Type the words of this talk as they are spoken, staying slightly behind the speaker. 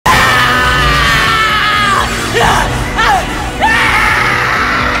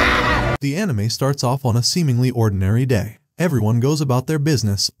The anime starts off on a seemingly ordinary day. Everyone goes about their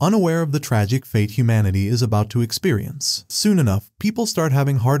business, unaware of the tragic fate humanity is about to experience. Soon enough, people start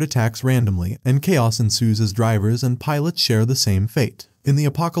having heart attacks randomly, and chaos ensues as drivers and pilots share the same fate. In the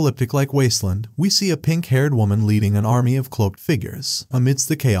apocalyptic-like wasteland, we see a pink-haired woman leading an army of cloaked figures. Amidst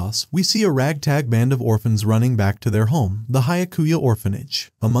the chaos, we see a ragtag band of orphans running back to their home, the Hyakuya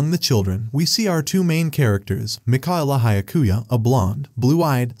orphanage. Among the children, we see our two main characters, Mikaela Hyakuya, a blonde,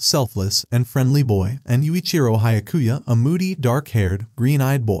 blue-eyed, selfless, and friendly boy, and Yuichiro Hyakuya, a moody, dark-haired,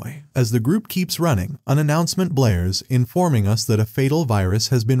 green-eyed boy. As the group keeps running, an announcement blares, informing us that a fatal virus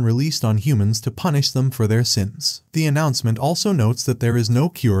has been released on humans to punish them for their sins. The announcement also notes that there is no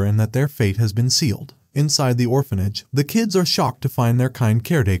cure and that their fate has been sealed. Inside the orphanage, the kids are shocked to find their kind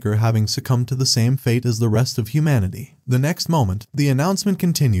caretaker having succumbed to the same fate as the rest of humanity. The next moment, the announcement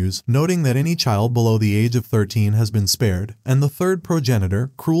continues, noting that any child below the age of 13 has been spared, and the third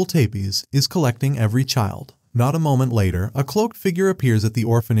progenitor, Cruel Tapes, is collecting every child. Not a moment later, a cloaked figure appears at the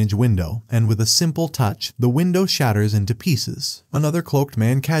orphanage window, and with a simple touch, the window shatters into pieces. Another cloaked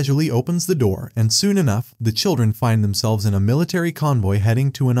man casually opens the door, and soon enough, the children find themselves in a military convoy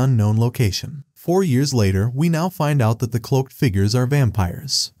heading to an unknown location. 4 years later, we now find out that the cloaked figures are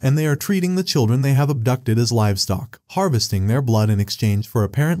vampires, and they are treating the children they have abducted as livestock, harvesting their blood in exchange for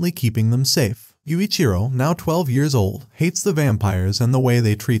apparently keeping them safe. Yuichiro, now 12 years old, hates the vampires and the way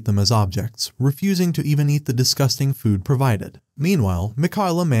they treat them as objects, refusing to even eat the disgusting food provided. Meanwhile,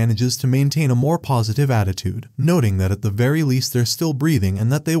 Mikaela manages to maintain a more positive attitude, noting that at the very least they're still breathing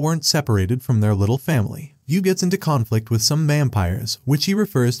and that they weren't separated from their little family. Yu gets into conflict with some vampires, which he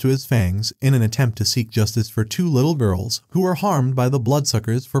refers to as fangs, in an attempt to seek justice for two little girls who are harmed by the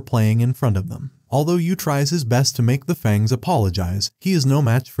bloodsuckers for playing in front of them. Although Yu tries his best to make the fangs apologize, he is no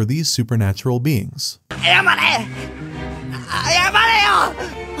match for these supernatural beings.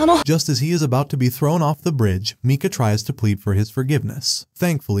 Just as he is about to be thrown off the bridge, Mika tries to plead for his forgiveness.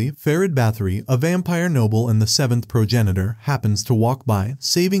 Thankfully, Farid Bathory, a vampire noble and the seventh progenitor, happens to walk by,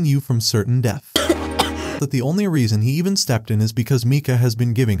 saving Yu from certain death. That the only reason he even stepped in is because Mika has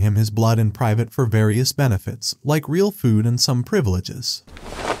been giving him his blood in private for various benefits, like real food and some privileges.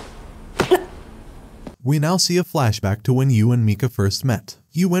 We now see a flashback to when Yu and Mika first met.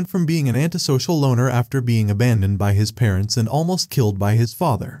 Yu went from being an antisocial loner after being abandoned by his parents and almost killed by his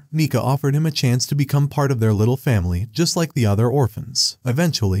father. Mika offered him a chance to become part of their little family, just like the other orphans.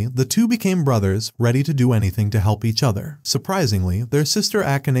 Eventually, the two became brothers, ready to do anything to help each other. Surprisingly, their sister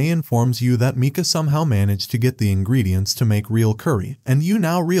Akane informs Yu that Mika somehow managed to get the ingredients to make real curry, and Yu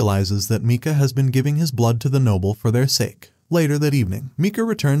now realizes that Mika has been giving his blood to the noble for their sake. Later that evening, Mika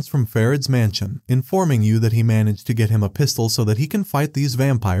returns from Farid's mansion, informing Yu that he managed to get him a pistol so that he can fight these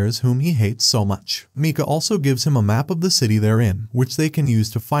vampires whom he hates so much. Mika also gives him a map of the city they're in, which they can use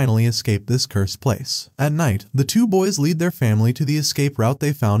to finally escape this cursed place. At night, the two boys lead their family to the escape route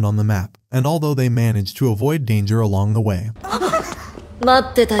they found on the map, and although they manage to avoid danger along the way,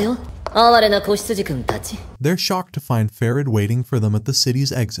 they're shocked to find Farid waiting for them at the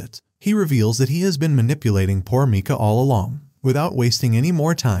city's exit. He reveals that he has been manipulating poor Mika all along. Without wasting any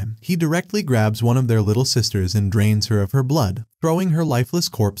more time, he directly grabs one of their little sisters and drains her of her blood, throwing her lifeless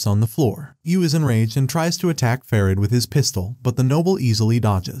corpse on the floor. Yu is enraged and tries to attack Farid with his pistol, but the noble easily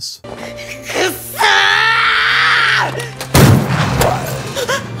dodges.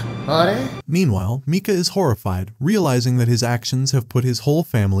 Meanwhile, Mika is horrified, realizing that his actions have put his whole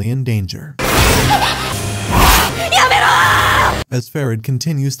family in danger. As Farid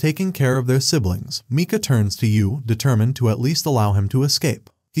continues taking care of their siblings, Mika turns to Yu, determined to at least allow him to escape.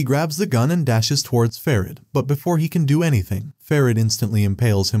 He grabs the gun and dashes towards Farid, but before he can do anything, Farid instantly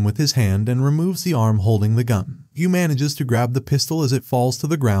impales him with his hand and removes the arm holding the gun. Yu manages to grab the pistol as it falls to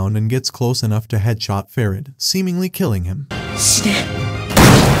the ground and gets close enough to headshot Farid, seemingly killing him.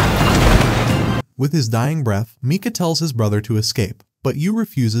 With his dying breath, Mika tells his brother to escape, but Yu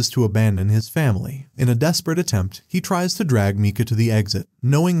refuses to abandon his family. In a desperate attempt, he tries to drag Mika to the exit,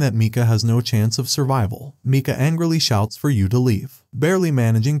 knowing that Mika has no chance of survival. Mika angrily shouts for Yu to leave. Barely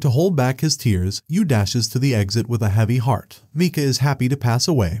managing to hold back his tears, Yu dashes to the exit with a heavy heart. Mika is happy to pass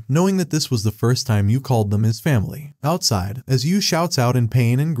away, knowing that this was the first time Yu called them his family. Outside, as Yu shouts out in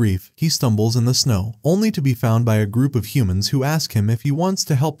pain and grief, he stumbles in the snow, only to be found by a group of humans who ask him if he wants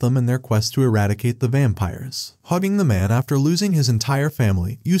to help them in their quest to eradicate the vampires. Hugging the man after losing his entire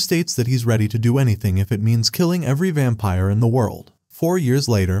family, Yu states that he's ready to do anything if it means killing every vampire in the world. 4 years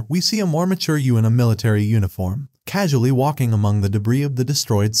later, we see a more mature Yu in a military uniform. casually walking among the debris of the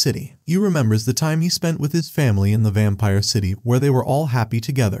destroyed city. Yu remembers the time he spent with his family in the vampire city where they were all happy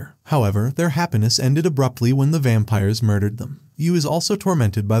together. However, their happiness ended abruptly when the vampires murdered them. Yu is also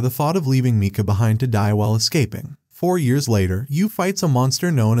tormented by the thought of leaving Mika behind to die while escaping. 4 years later, Yu fights a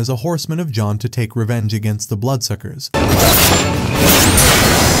monster known as a Horseman of John to take revenge against the Bloodsuckers,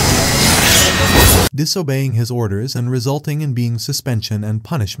 disobeying his orders and resulting in being suspension and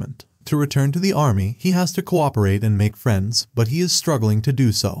punishment. To return to the army, he has to cooperate and make friends, but he is struggling to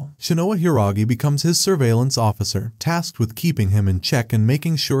do so. Shinoa Hiragi becomes his surveillance officer, tasked with keeping him in check and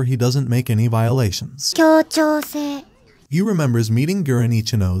making sure he doesn't make any violations. Yu remembers meeting Guren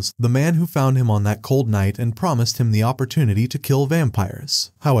Ichinos, the man who found him on that cold night and promised him the opportunity to kill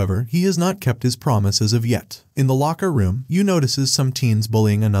vampires. However, he has not kept his promise as of yet. In the locker room, Yu notices some teens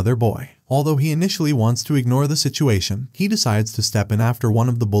bullying another boy. Although he initially wants to ignore the situation, he decides to step in after one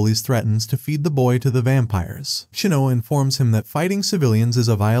of the bullies threatens to feed the boy to the vampires. Shinoa informs him that fighting civilians is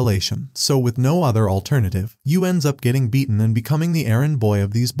a violation, so with no other alternative, Yu ends up getting beaten and becoming the errand boy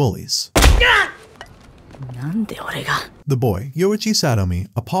of these bullies. The boy, Yoichi Satomi,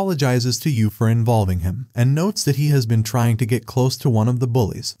 apologizes to Yu for involving him, and notes that he has been trying to get close to one of the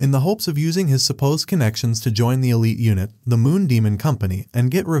bullies, in the hopes of using his supposed connections to join the elite unit, the Moon Demon Company,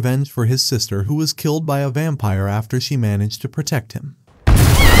 and get revenge for his sister who was killed by a vampire after she managed to protect him.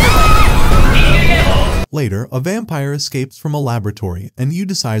 Later, a vampire escapes from a laboratory, and Yu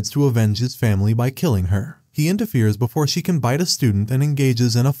decides to avenge his family by killing her. He interferes before she can bite a student and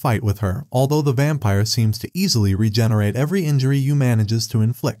engages in a fight with her, although the vampire seems to easily regenerate every injury Yu manages to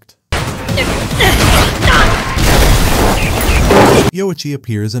inflict. Yoichi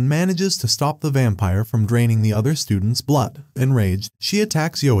appears and manages to stop the vampire from draining the other student's blood. Enraged, she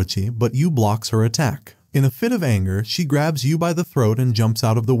attacks Yoichi, but Yu blocks her attack. In a fit of anger, she grabs Yu by the throat and jumps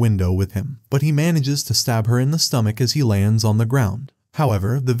out of the window with him, but he manages to stab her in the stomach as he lands on the ground.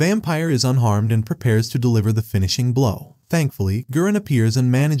 However, the vampire is unharmed and prepares to deliver the finishing blow. Thankfully, Guren appears and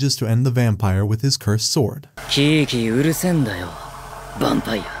manages to end the vampire with his cursed sword.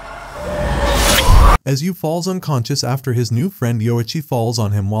 As Yu falls unconscious after his new friend Yoichi falls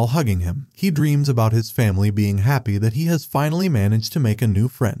on him while hugging him, he dreams about his family being happy that he has finally managed to make a new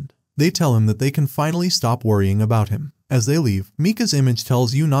friend. They tell him that they can finally stop worrying about him. As they leave, Mika's image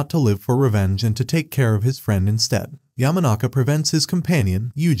tells Yu not to live for revenge and to take care of his friend instead. Yamanaka prevents his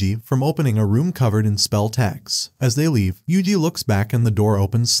companion, Yuji, from opening a room covered in spell tags. As they leave, Yuji looks back and the door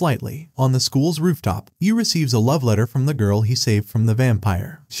opens slightly. On the school's rooftop, Yu receives a love letter from the girl he saved from the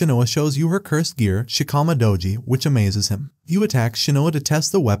vampire. Shinoa shows Yu her cursed gear, Shikama Doji, which amazes him. Yu attacks Shinoa to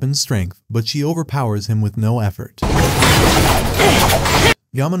test the weapon's strength, but she overpowers him with no effort.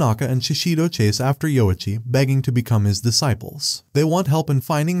 Yamanaka and Shishido chase after Yoichi, begging to become his disciples. They want help in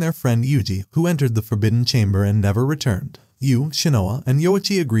finding their friend Yuji, who entered the Forbidden Chamber and never returned. Yu, Shinoa, and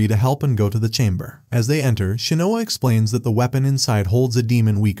Yoichi agree to help and go to the chamber. As they enter, Shinoa explains that the weapon inside holds a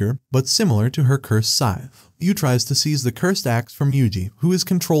demon weaker, but similar to her cursed scythe. Yu tries to seize the cursed axe from Yuji, who is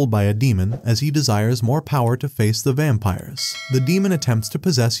controlled by a demon, as he desires more power to face the vampires. The demon attempts to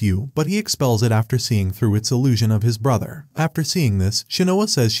possess Yu, but he expels it after seeing through its illusion of his brother. After seeing this, Shinoa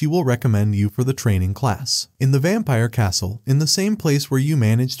says she will recommend Yu for the training class. In the vampire castle, in the same place where Yu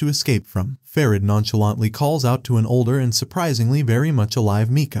managed to escape from, Farid nonchalantly calls out to an older and surprisingly very much alive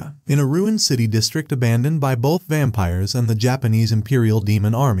Mika. In a ruined city district abandoned by both vampires and the Japanese Imperial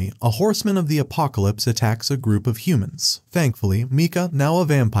Demon Army, a horseman of the apocalypse attacks a group of humans. Thankfully, Mika, now a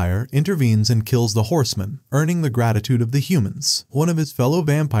vampire, intervenes and kills the horseman, earning the gratitude of the humans. One of his fellow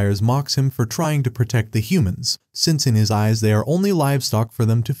vampires mocks him for trying to protect the humans, since in his eyes they are only livestock for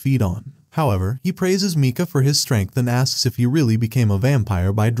them to feed on. However, he praises Mika for his strength and asks if he really became a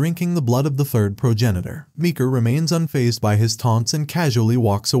vampire by drinking the blood of the third progenitor. Mika remains unfazed by his taunts and casually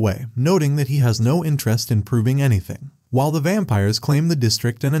walks away, noting that he has no interest in proving anything. While the vampires claim the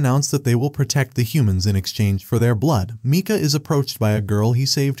district and announce that they will protect the humans in exchange for their blood, Mika is approached by a girl he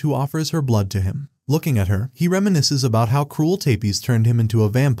saved who offers her blood to him. Looking at her, he reminisces about how cruel Tapes turned him into a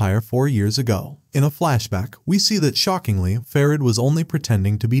vampire 4 years ago. In a flashback, we see that shockingly, Farid was only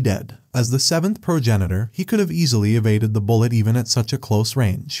pretending to be dead. As the seventh progenitor, he could have easily evaded the bullet even at such a close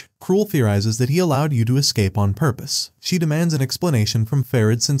range. Cruel theorizes that he allowed you to escape on purpose. She demands an explanation from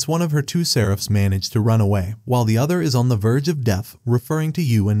Farid since one of her two Seraphs managed to run away, while the other is on the verge of death, referring to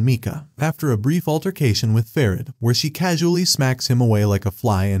Yu and Mika. After a brief altercation with Farid, where she casually smacks him away like a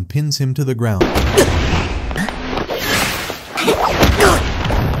fly and pins him to the ground,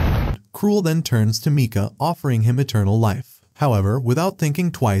 Cruel then turns to Mika, offering him eternal life. However, without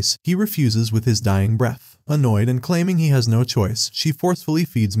thinking twice, he refuses with his dying breath. Annoyed and claiming he has no choice, she forcefully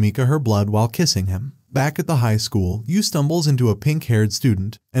feeds Mika her blood while kissing him. Back at the high school, Yu stumbles into a pink-haired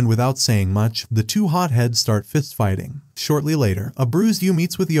student, and without saying much, the two hotheads start fist-fighting. Shortly later, a bruised Yu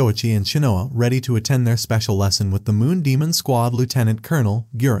meets with Yoichi and Shinoa, ready to attend their special lesson with the Moon Demon Squad Lieutenant Colonel,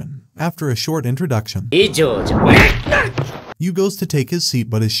 Guren. After a short introduction, Yu goes to take his seat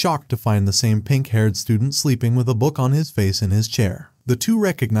but is shocked to find the same pink-haired student sleeping with a book on his face in his chair. The two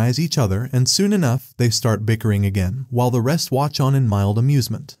recognize each other, and soon enough, they start bickering again, while the rest watch on in mild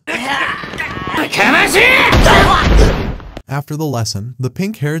amusement. After the lesson, the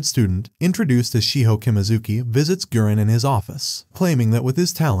pink-haired student, introduced as Shiho Kimazuki, visits Guren in his office, claiming that with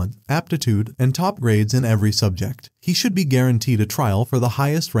his talent, aptitude, and top grades in every subject, he should be guaranteed a trial for the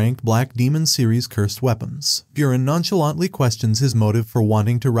highest-ranked Black Demon Series cursed weapons. Guren nonchalantly questions his motive for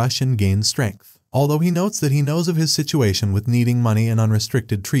wanting to rush and gain strength. Although he notes that he knows of his situation with needing money and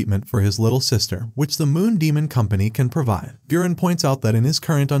unrestricted treatment for his little sister, which the Moon Demon Company can provide. Guren points out that in his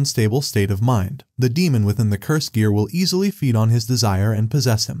current unstable state of mind, the demon within the cursed gear will easily feed on his desire and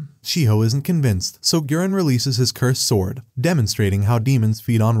possess him. Shiho isn't convinced, so Guren releases his cursed sword, demonstrating how demons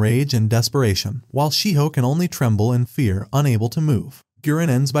feed on rage and desperation, while Shiho can only tremble in fear, unable to move. Guren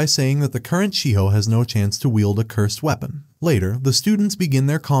ends by saying that the current Shiho has no chance to wield a cursed weapon. Later, the students begin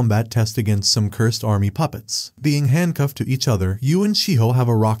their combat test against some cursed army puppets. Being handcuffed to each other, Yu and Shiho have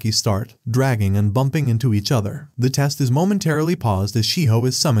a rocky start, dragging and bumping into each other. The test is momentarily paused as Shiho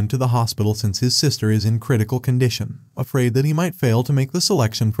is summoned to the hospital since his sister is in critical condition. Afraid that he might fail to make the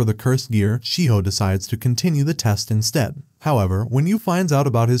selection for the cursed gear, Shiho decides to continue the test instead. However, when Yu finds out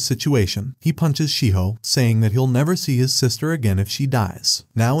about his situation, he punches Shiho, saying that he'll never see his sister again if she dies.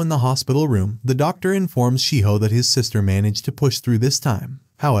 Now in the hospital room, the doctor informs Shiho that his sister managed to push through this time.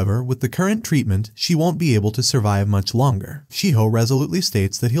 However, with the current treatment, she won't be able to survive much longer. Shiho resolutely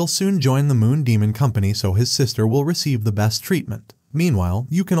states that he'll soon join the Moon Demon Company so his sister will receive the best treatment. Meanwhile,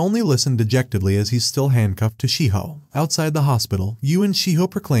 Yu can only listen dejectedly as he's still handcuffed to Shiho. Outside the hospital, Yu and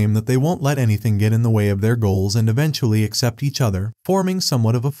Shiho proclaim that they won't let anything get in the way of their goals and eventually accept each other, forming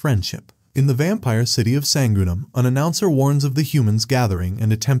somewhat of a friendship. In the vampire city of Sangunam, an announcer warns of the humans gathering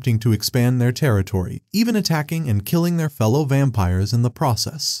and attempting to expand their territory, even attacking and killing their fellow vampires in the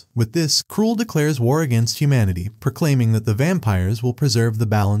process. With this, Cruel declares war against humanity, proclaiming that the vampires will preserve the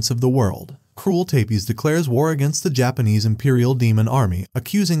balance of the world. Cruel Tapes declares war against the Japanese Imperial Demon Army,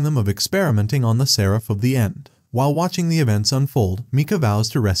 accusing them of experimenting on the Seraph of the End. While watching the events unfold, Mika vows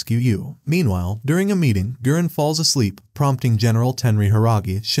to rescue Yu. Meanwhile, during a meeting, Guren falls asleep, prompting General Tenri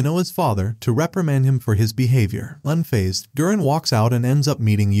Hiragi, Shinoa's father, to reprimand him for his behavior. Unfazed, Guren walks out and ends up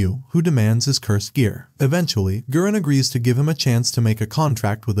meeting Yu, who demands his cursed gear. Eventually, Guren agrees to give him a chance to make a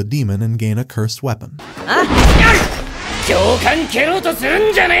contract with a demon and gain a cursed weapon.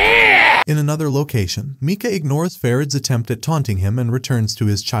 In another location, Mika ignores Farid's attempt at taunting him and returns to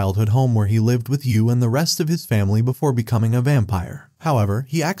his childhood home where he lived with Yu and the rest of his family before becoming a vampire. However,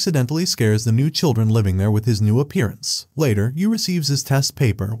 he accidentally scares the new children living there with his new appearance. Later, Yu receives his test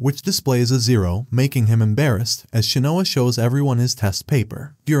paper, which displays a 0, making him embarrassed, as Shinoa shows everyone his test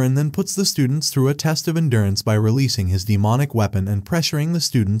paper. Guren then puts the students through a test of endurance by releasing his demonic weapon and pressuring the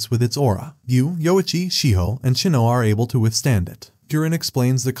students with its aura. Yu, Yoichi, Shiho, and Shinoa are able to withstand it. Guren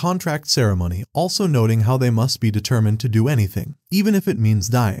explains the contract ceremony, also noting how they must be determined to do anything, even if it means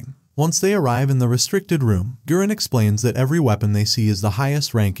dying. Once they arrive in the restricted room, Guren explains that every weapon they see is the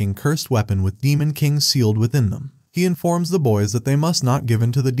highest-ranking cursed weapon with Demon Kings sealed within them. He informs the boys that they must not give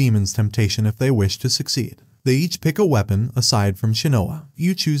in to the demon's temptation if they wish to succeed. They each pick a weapon, aside from Shinoa.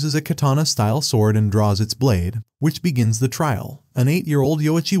 Yu chooses a katana-style sword and draws its blade, which begins the trial. An 8-year-old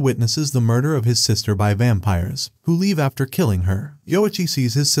Yoichi witnesses the murder of his sister by vampires, who leave after killing her. Yoichi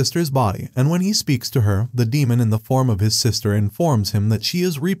sees his sister's body, and when he speaks to her, the demon in the form of his sister informs him that she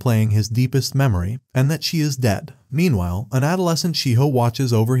is replaying his deepest memory, and that she is dead. Meanwhile, an adolescent Shiho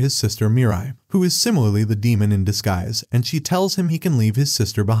watches over his sister Mirai, who is similarly the demon in disguise, and she tells him he can leave his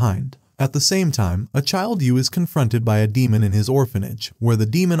sister behind. At the same time, a child Yu is confronted by a demon in his orphanage, where the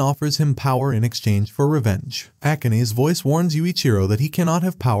demon offers him power in exchange for revenge. Akane's voice warns Yuichiro that he cannot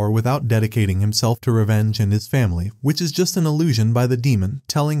have power without dedicating himself to revenge and his family, which is just an illusion by the demon,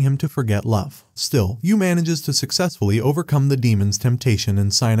 telling him to forget love. Still, Yu manages to successfully overcome the demon's temptation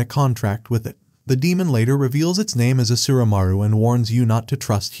and sign a contract with it. The demon later reveals its name as Asuramaru and warns Yu not to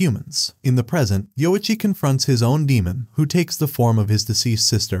trust humans. In the present, Yoichi confronts his own demon, who takes the form of his deceased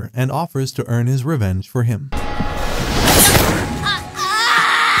sister and offers to earn his revenge for him.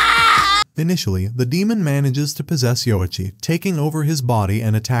 Initially, the demon manages to possess Yoichi, taking over his body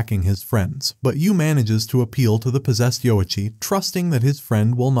and attacking his friends, but Yu manages to appeal to the possessed Yoichi, trusting that his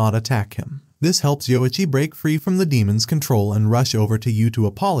friend will not attack him. This helps Yoichi break free from the demon's control and rush over to you to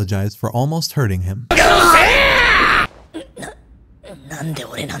apologize for almost hurting him.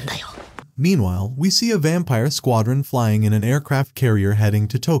 Meanwhile, we see a vampire squadron flying in an aircraft carrier heading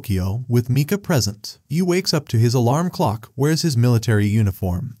to Tokyo, with Mika present. Yu wakes up to his alarm clock, wears his military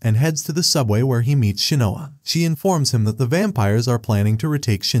uniform, and heads to the subway where he meets Shinoa. She informs him that the vampires are planning to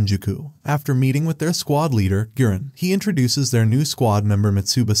retake Shinjuku. After meeting with their squad leader, Guren, he introduces their new squad member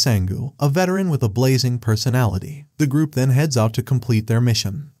Mitsuba Sangu, a veteran with a blazing personality. The group then heads out to complete their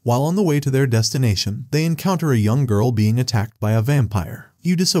mission. While on the way to their destination, they encounter a young girl being attacked by a vampire.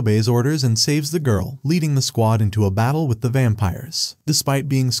 Yu disobeys orders and saves the girl, leading the squad into a battle with the vampires. Despite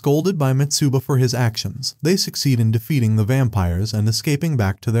being scolded by Mitsuba for his actions, they succeed in defeating the vampires and escaping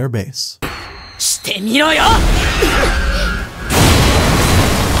back to their base.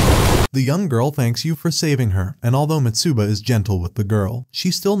 The young girl thanks Yu for saving her, and although Mitsuba is gentle with the girl, she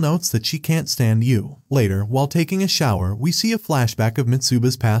still notes that she can't stand Yu. Later, while taking a shower, we see a flashback of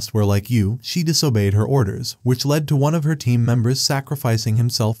Mitsuba's past where, like Yu, she disobeyed her orders, which led to one of her team members sacrificing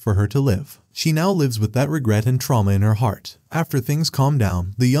himself for her to live. She now lives with that regret and trauma in her heart. After things calm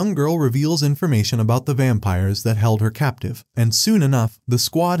down, the young girl reveals information about the vampires that held her captive, and soon enough, the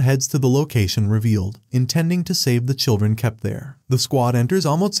squad heads to the location revealed, intending to save the children kept there. The squad enters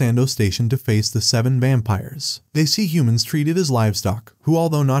Omotsando Station to face the 7 vampires. They see humans treated as livestock, who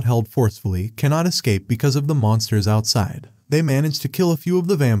although not held forcefully, cannot escape because of the monsters outside. They manage to kill a few of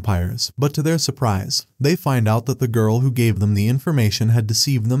the vampires, but to their surprise, they find out that the girl who gave them the information had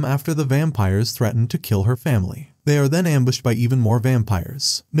deceived them after the vampires threatened to kill her family. They are then ambushed by even more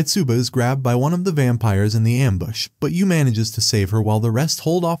vampires. Mitsuba is grabbed by one of the vampires in the ambush, but Yu manages to save her while the rest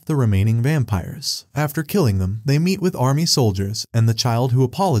hold off the remaining vampires. After killing them, they meet with army soldiers, and the child who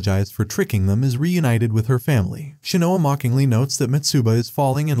apologized for tricking them is reunited with her family. Shinoa mockingly notes that Mitsuba is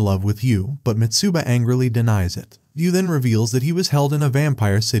falling in love with Yu, but Mitsuba angrily denies it. Yu then reveals that he was held in a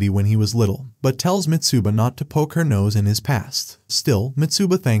vampire city when he was little, but tells Mitsuba not to poke her nose in his past. Still,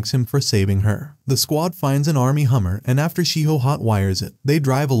 Mitsuba thanks him for saving her. The squad finds an army Hummer, and after Shiho hot-wires it, they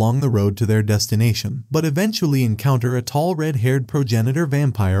drive along the road to their destination, but eventually encounter a tall red-haired progenitor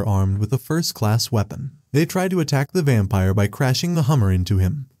vampire armed with a first-class weapon. They try to attack the vampire by crashing the Hummer into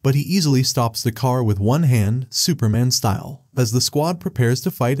him, but he easily stops the car with one hand, Superman style. As the squad prepares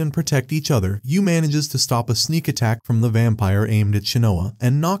to fight and protect each other, Yu manages to stop a sneak attack from the vampire aimed at Shinoa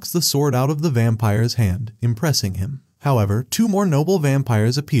and knocks the sword out of the vampire's hand, impressing him. However, 2 more noble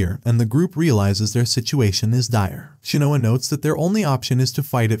vampires appear, and the group realizes their situation is dire. Shinoa notes that their only option is to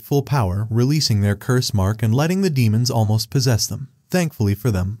fight at full power, releasing their curse mark and letting the demons almost possess them. Thankfully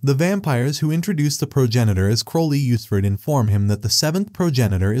for them, the vampires who introduced the progenitor as Crowley Usford inform him that the 7th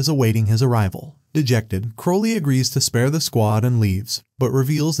progenitor is awaiting his arrival. Dejected, Crowley agrees to spare the squad and leaves, but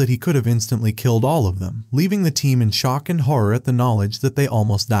reveals that he could have instantly killed all of them, leaving the team in shock and horror at the knowledge that they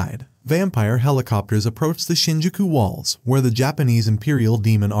almost died. Vampire helicopters approach the Shinjuku walls, where the Japanese Imperial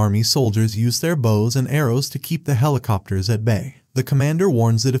Demon Army soldiers use their bows and arrows to keep the helicopters at bay. The commander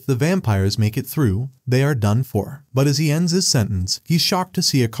warns that if the vampires make it through, they are done for. But as he ends his sentence, he's shocked to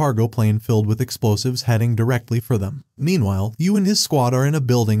see a cargo plane filled with explosives heading directly for them. Meanwhile, Yu and his squad are in a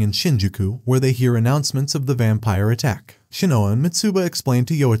building in Shinjuku, where they hear announcements of the vampire attack. Shinoa and Mitsuba explain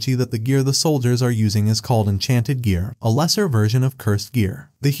to Yoichi that the gear the soldiers are using is called enchanted gear, a lesser version of cursed gear.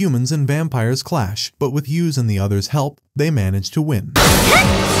 The humans and vampires clash, but with Yu's and the others' help, they manage to win.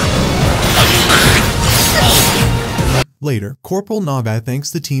 Later, Corporal Nagai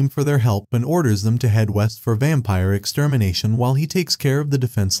thanks the team for their help and orders them to head west for vampire extermination while he takes care of the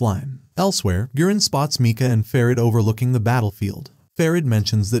defense line. Elsewhere, Guren spots Mika and Farid overlooking the battlefield. Farid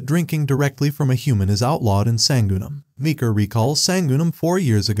mentions that drinking directly from a human is outlawed in Sangunum. Mika recalls Sangunum 4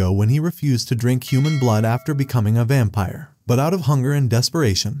 years ago when he refused to drink human blood after becoming a vampire. But out of hunger and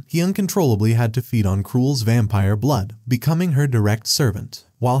desperation, he uncontrollably had to feed on Cruel's vampire blood, becoming her direct servant.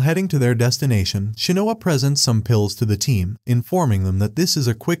 While heading to their destination, Shinoa presents some pills to the team, informing them that this is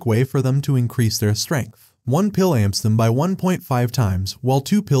a quick way for them to increase their strength. 1 pill amps them by 1.5 times, while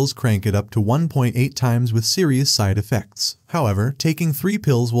 2 pills crank it up to 1.8 times with serious side effects. However, taking 3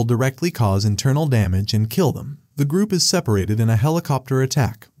 pills will directly cause internal damage and kill them. The group is separated in a helicopter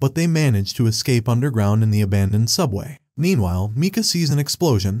attack, but they manage to escape underground in the abandoned subway. Meanwhile, Mika sees an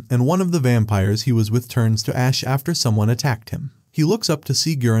explosion, and one of the vampires he was with turns to ash after someone attacked him. He looks up to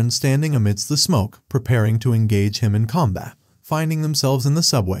see Guren standing amidst the smoke, preparing to engage him in combat. Finding themselves in the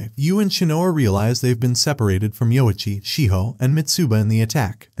subway, Yu and Shinoa realize they've been separated from Yoichi, Shiho, and Mitsuba in the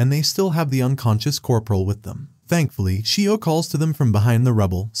attack, and they still have the unconscious corporal with them. Thankfully, Shiho calls to them from behind the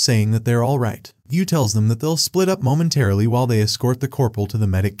rubble, saying that they're alright. Yu tells them that they'll split up momentarily while they escort the corporal to the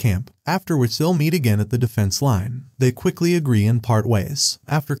medic camp, after which they'll meet again at the defense line. They quickly agree and part ways.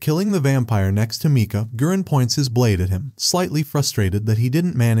 After killing the vampire next to Mika, Gurren points his blade at him, slightly frustrated that he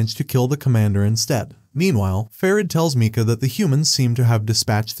didn't manage to kill the commander instead. Meanwhile, Farid tells Mika that the humans seem to have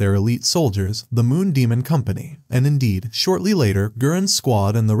dispatched their elite soldiers, the Moon Demon Company. And indeed, shortly later, Gurren's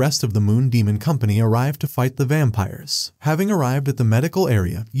squad and the rest of the Moon Demon Company arrive to fight the vampires. Having arrived at the medical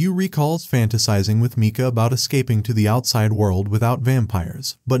area, Yu recalls fantasizing with Mika about escaping to the outside world without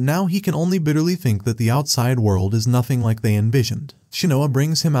vampires, but now he can only bitterly think that the outside world is nothing like they envisioned. Shinoa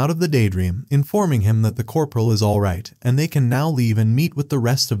brings him out of the daydream, informing him that the corporal is alright, and they can now leave and meet with the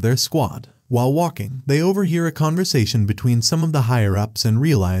rest of their squad. While walking, they overhear a conversation between some of the higher-ups and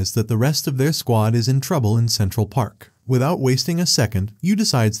realize that the rest of their squad is in trouble in Central Park. Without wasting a second, Yu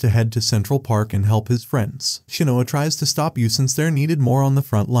decides to head to Central Park and help his friends. Shinoa tries to stop Yu since they're needed more on the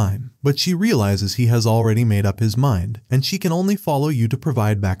front line, but she realizes he has already made up his mind, and she can only follow Yu to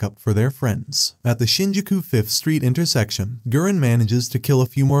provide backup for their friends. At the Shinjuku 5th Street intersection, Gurren manages to kill a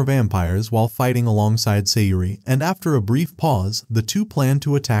few more vampires while fighting alongside Sayuri, and after a brief pause, the two plan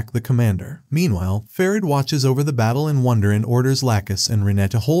to attack the commander. Meanwhile, Farid watches over the battle in wonder and orders Lacus and Rinne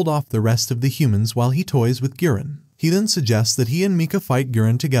to hold off the rest of the humans while he toys with Gurren. He then suggests that he and Mika fight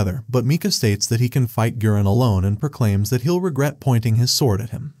Gurren together, but Mika states that he can fight Gurren alone and proclaims that he'll regret pointing his sword at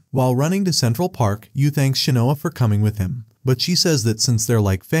him. While running to Central Park, Yu thanks Shinoa for coming with him, but she says that since they're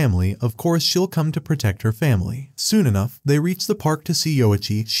like family, of course she'll come to protect her family. Soon enough, they reach the park to see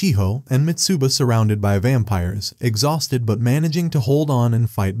Yoichi, Shiho, and Mitsuba surrounded by vampires, exhausted but managing to hold on and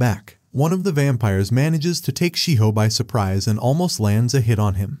fight back. One of the vampires manages to take Shiho by surprise and almost lands a hit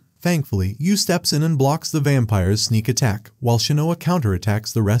on him. Thankfully, Yu steps in and blocks the vampire's sneak attack, while Shinoa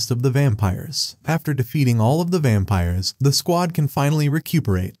counterattacks the rest of the vampires. After defeating all of the vampires, the squad can finally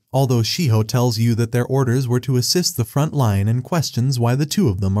recuperate, although Shiho tells Yu that their orders were to assist the front line and questions why the two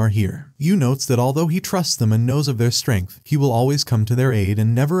of them are here. Yu notes that although he trusts them and knows of their strength, he will always come to their aid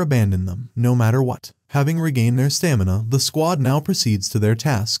and never abandon them, no matter what. Having regained their stamina, the squad now proceeds to their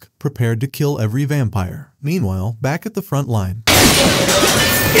task, prepared to kill every vampire. Meanwhile, back at the front line,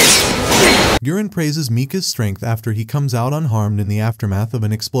 Gurren praises Mika's strength after he comes out unharmed in the aftermath of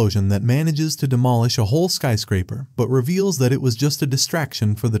an explosion that manages to demolish a whole skyscraper, but reveals that it was just a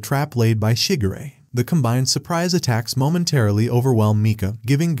distraction for the trap laid by Shigure. The combined surprise attacks momentarily overwhelm Mika,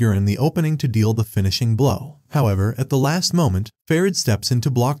 giving Gurren the opening to deal the finishing blow. However, at the last moment, Farid steps in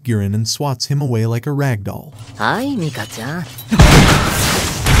to block Gurren and swats him away like a ragdoll. Hi, Mika-chan.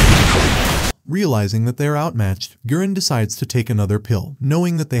 Realizing that they are outmatched, Gurren decides to take another pill,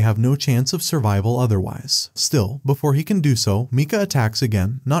 knowing that they have no chance of survival otherwise. Still, before he can do so, Mika attacks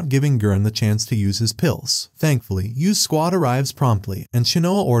again, not giving Gurren the chance to use his pills. Thankfully, Yu's squad arrives promptly, and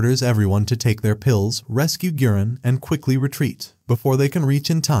Shinoa orders everyone to take their pills, rescue Gurren, and quickly retreat. Before they can reach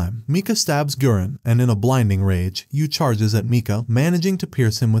in time, Mika stabs Gurren, and in a blinding rage, Yu charges at Mika, managing to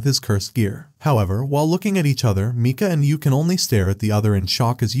pierce him with his cursed gear. However, while looking at each other, Mika and Yu can only stare at the other in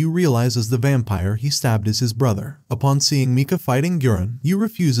shock as Yu realizes the vampire he stabbed is his brother. Upon seeing Mika fighting Gurren, Yu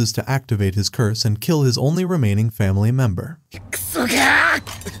refuses to activate his curse and kill his only remaining family member.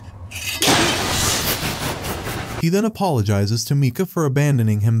 He then apologizes to Mika for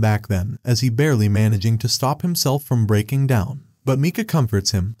abandoning him back then, as he barely managing to stop himself from breaking down. But Mika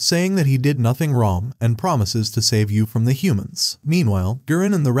comforts him, saying that he did nothing wrong and promises to save Yu from the humans. Meanwhile,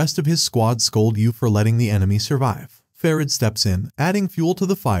 Gurren and the rest of his squad scold Yu for letting the enemy survive. Farid steps in, adding fuel to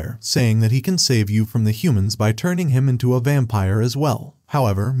the fire, saying that he can save Yu from the humans by turning him into a vampire as well.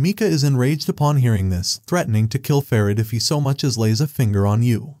 However, Mika is enraged upon hearing this, threatening to kill Farid if he so much as lays a finger on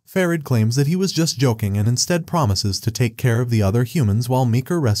Yu. Farid claims that he was just joking and instead promises to take care of the other humans while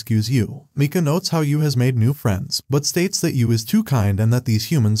Mika rescues Yu. Mika notes how Yu has made new friends, but states that Yu is too kind and that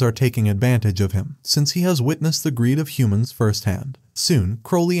these humans are taking advantage of him, since he has witnessed the greed of humans firsthand. Soon,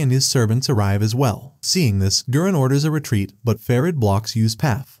 Crowley and his servants arrive as well. Seeing this, Gurren orders a retreat, but Farid blocks Yu's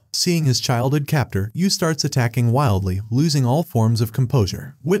path. Seeing his childhood captor, Yu starts attacking wildly, losing all forms of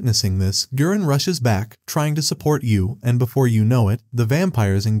composure. Witnessing this, Gurren rushes back, trying to support Yu, and before you know it, the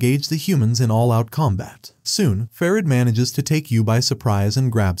vampires engage the humans in all-out combat. Soon, Farid manages to take Yu by surprise and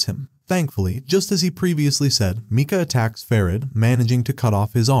grabs him. Thankfully, just as he previously said, Mika attacks Farid, managing to cut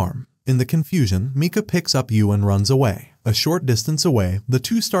off his arm. In the confusion, Mika picks up Yu and runs away. A short distance away, the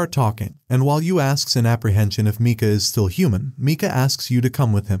two start talking, and while Yu asks in apprehension if Mika is still human, Mika asks Yu to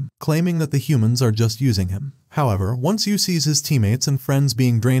come with him, claiming that the humans are just using him. However, once Yu sees his teammates and friends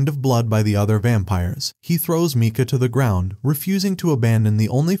being drained of blood by the other vampires, he throws Mika to the ground, refusing to abandon the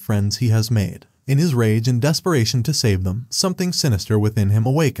only friends he has made. In his rage and desperation to save them, something sinister within him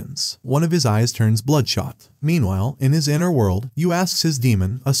awakens. One of his eyes turns bloodshot. Meanwhile, in his inner world, Yu asks his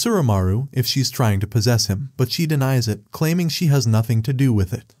demon, Asuramaru, if she's trying to possess him, but she denies it, claiming she has nothing to do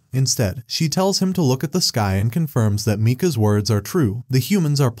with it. Instead, she tells him to look at the sky and confirms that Mika's words are true. The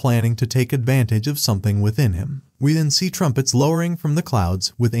humans are planning to take advantage of something within him. We then see trumpets lowering from the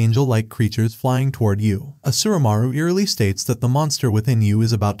clouds, with angel-like creatures flying toward Yu. Asuramaru eerily states that the monster within Yu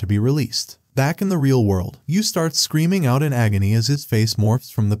is about to be released. Back in the real world, Yu starts screaming out in agony as his face morphs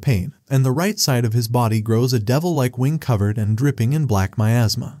from the pain, and the right side of his body grows a devil-like wing covered and dripping in black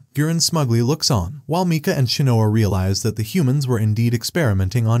miasma. Gurren smugly looks on, while Mika and Shinoa realize that the humans were indeed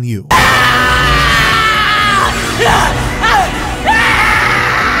experimenting on Yu.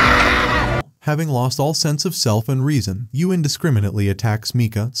 Having lost all sense of self and reason, Yu indiscriminately attacks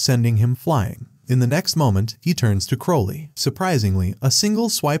Mika, sending him flying. In the next moment, he turns to Crowley. Surprisingly, a single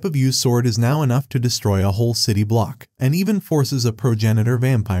swipe of Yu's sword is now enough to destroy a whole city block, and even forces a progenitor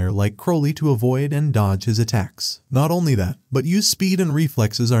vampire like Crowley to avoid and dodge his attacks. Not only that, but Yu's speed and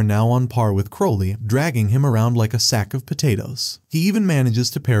reflexes are now on par with Crowley, dragging him around like a sack of potatoes. He even manages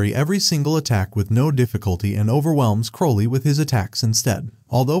to parry every single attack with no difficulty and overwhelms Crowley with his attacks instead.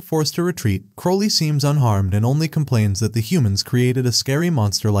 Although forced to retreat, Crowley seems unharmed and only complains that the humans created a scary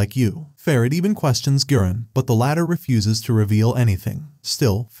monster like Yu. Farad even questions Gurren, but the latter refuses to reveal anything.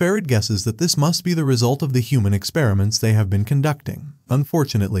 Still, Farad guesses that this must be the result of the human experiments they have been conducting.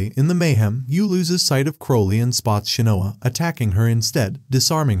 Unfortunately, in the mayhem, Yu loses sight of Crowley and spots Shinoa, attacking her instead,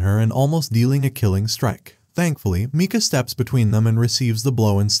 disarming her and almost dealing a killing strike. Thankfully, Mika steps between them and receives the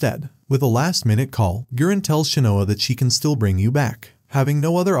blow instead. With a last-minute call, Gurren tells Shinoa that she can still bring Yu back. Having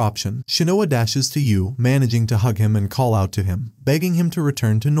no other option, Shinoa dashes to Yu, managing to hug him and call out to him, begging him to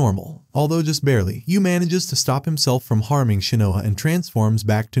return to normal. Although just barely, Yu manages to stop himself from harming Shinoa and transforms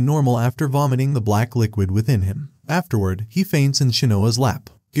back to normal after vomiting the black liquid within him. Afterward, he faints in Shinoa's lap.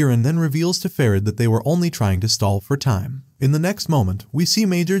 Gurren then reveals to Farad that they were only trying to stall for time. In the next moment, we see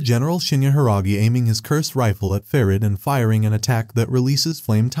Major General Shinya Hiragi aiming his cursed rifle at Farad and firing an attack that releases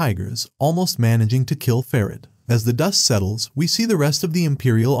flame tigers, almost managing to kill Farad. As the dust settles, we see the rest of the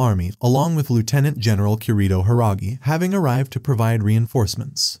Imperial Army, along with Lieutenant General Kirito Hiragi, having arrived to provide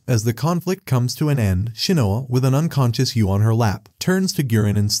reinforcements. As the conflict comes to an end, Shinoa, with an unconscious Yu on her lap, turns to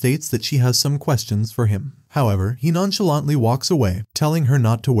Gurren and states that she has some questions for him. However, he nonchalantly walks away, telling her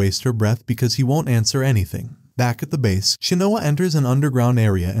not to waste her breath because he won't answer anything. Back at the base, Shinoa enters an underground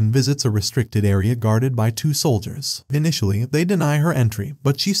area and visits a restricted area guarded by 2 soldiers. Initially, they deny her entry,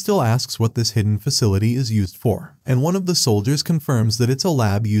 but she still asks what this hidden facility is used for. And one of the soldiers confirms that it's a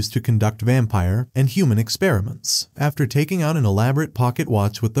lab used to conduct vampire and human experiments. After taking out an elaborate pocket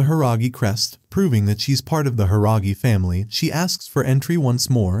watch with the Hiragi crest, proving that she's part of the Hiragi family, she asks for entry once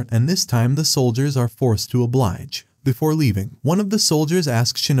more, and this time the soldiers are forced to oblige. Before leaving, one of the soldiers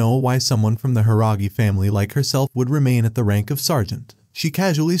asks Shinoa why someone from the Hiragi family like herself would remain at the rank of sergeant. She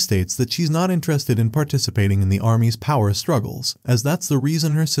casually states that she's not interested in participating in the army's power struggles, as that's the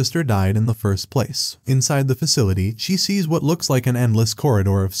reason her sister died in the first place. Inside the facility, she sees what looks like an endless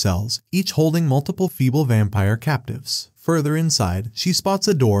corridor of cells, each holding multiple feeble vampire captives. Further inside, she spots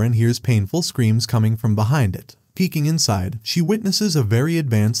a door and hears painful screams coming from behind it. Peeking inside, she witnesses a very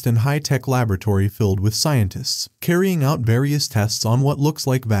advanced and high-tech laboratory filled with scientists, carrying out various tests on what looks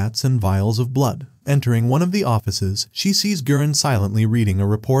like vats and vials of blood. Entering one of the offices, she sees Gurren silently reading a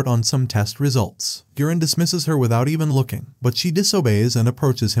report on some test results. Gurren dismisses her without even looking, but she disobeys and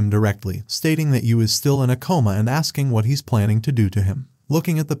approaches him directly, stating that Yu is still in a coma and asking what he's planning to do to him.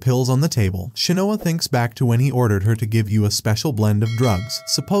 Looking at the pills on the table, Shinoa thinks back to when he ordered her to give Yu a special blend of drugs,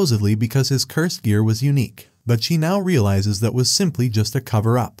 supposedly because his cursed gear was unique. But she now realizes that was simply just a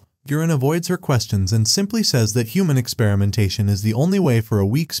cover-up. Gurren avoids her questions and simply says that human experimentation is the only way for a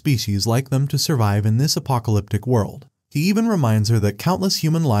weak species like them to survive in this apocalyptic world. He even reminds her that countless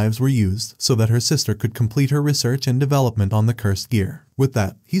human lives were used so that her sister could complete her research and development on the cursed gear. With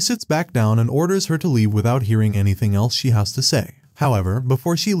that, he sits back down and orders her to leave without hearing anything else she has to say. However,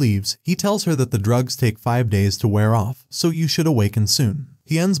 before she leaves, he tells her that the drugs take 5 days to wear off, so you should awaken soon.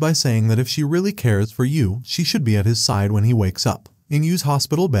 He ends by saying that if she really cares for Yu, she should be at his side when he wakes up. In Yu's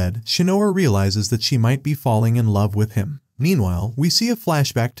hospital bed, Shinoa realizes that she might be falling in love with him. Meanwhile, we see a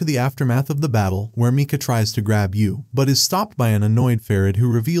flashback to the aftermath of the battle, where Mika tries to grab Yu, but is stopped by an annoyed Farad who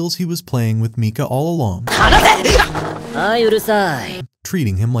reveals he was playing with Mika all along,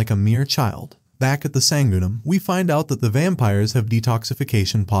 treating him like a mere child. Back at the Sangunum, we find out that the vampires have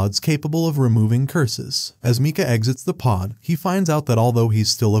detoxification pods capable of removing curses. As Mika exits the pod, he finds out that although he's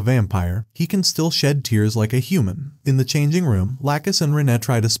still a vampire, he can still shed tears like a human. In the changing room, Lacus and Rene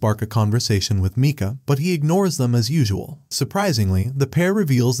try to spark a conversation with Mika, but he ignores them as usual. Surprisingly, the pair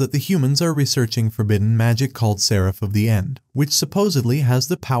reveals that the humans are researching forbidden magic called Seraph of the End, which supposedly has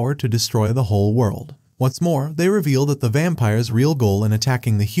the power to destroy the whole world. What's more, they reveal that the vampire's real goal in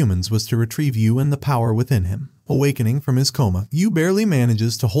attacking the humans was to retrieve Yu and the power within him. Awakening from his coma, Yu barely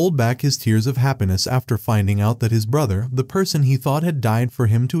manages to hold back his tears of happiness after finding out that his brother, the person he thought had died for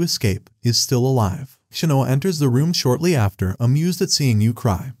him to escape, is still alive. Shinoa enters the room shortly after, amused at seeing Yu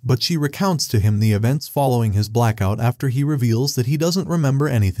cry, but she recounts to him the events following his blackout after he reveals that he doesn't remember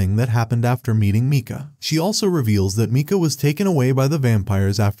anything that happened after meeting Mika. She also reveals that Mika was taken away by the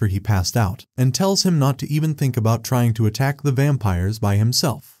vampires after he passed out, and tells him not to even think about trying to attack the vampires by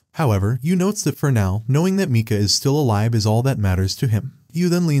himself. However, Yu notes that for now, knowing that Mika is still alive is all that matters to him. Yu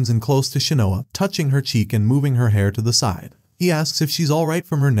then leans in close to Shinoa, touching her cheek and moving her hair to the side. He asks if she's alright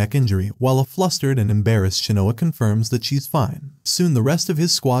from her neck injury, while a flustered and embarrassed Shinoa confirms that she's fine. Soon the rest of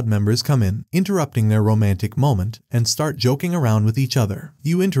his squad members come in, interrupting their romantic moment, and start joking around with each other.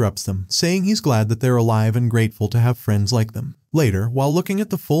 Yu interrupts them, saying he's glad that they're alive and grateful to have friends like them. Later, while looking at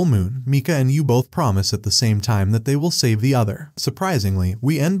the full moon, Mika and Yu both promise at the same time that they will save the other. Surprisingly,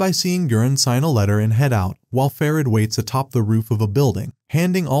 we end by seeing Gurren sign a letter and head out, while Farid waits atop the roof of a building,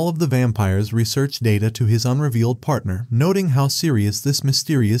 handing all of the vampires' research data to his unrevealed partner, noting how serious this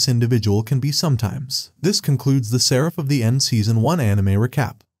mysterious individual can be sometimes. This concludes the Seraph of the End Season 1 anime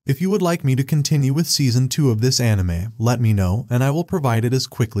recap. If you would like me to continue with Season 2 of this anime, let me know and I will provide it as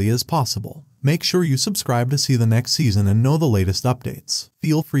quickly as possible. Make sure you subscribe to see the next season and know the latest updates.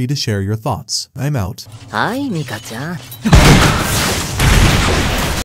 Feel free to share your thoughts. I'm out. Hi, Mika-chan.